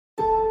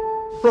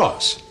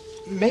Ross,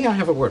 may I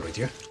have a word with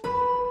you?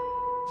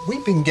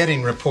 We've been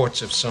getting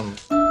reports of some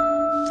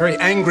very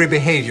angry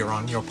behavior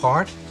on your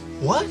part.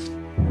 What?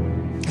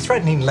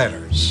 Threatening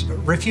letters,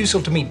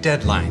 refusal to meet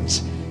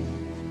deadlines.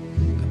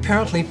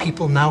 Apparently,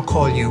 people now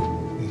call you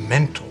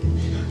mental.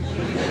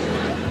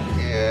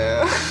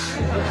 Yeah.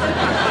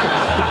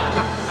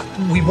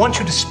 We want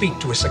you to speak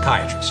to a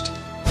psychiatrist.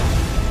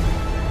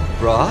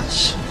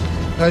 Ross?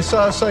 I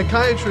saw a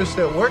psychiatrist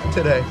at work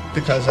today.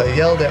 Because I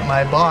yelled at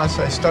my boss,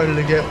 I started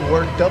to get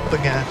worked up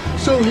again.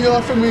 So he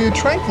offered me a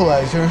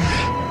tranquilizer.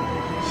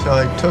 So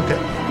I took it.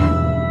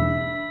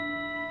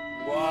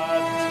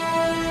 What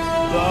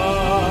the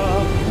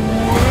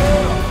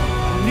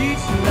world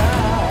needs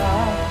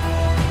now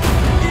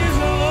is a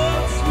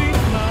love, sweet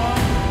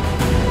love.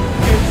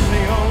 It's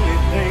the only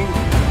thing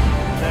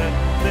that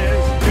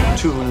there's got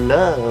To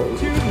love.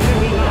 to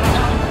love.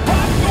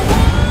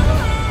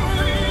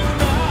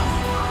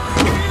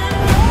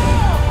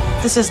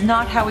 This is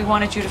not how we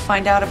wanted you to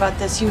find out about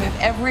this. You have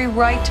every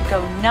right to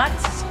go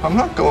nuts. I'm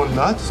not going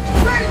nuts.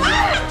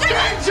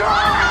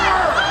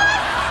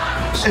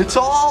 It's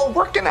all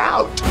working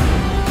out.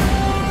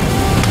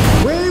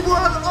 We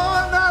were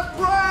on a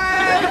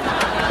break!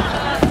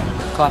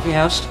 Coffee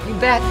house? You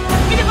bet.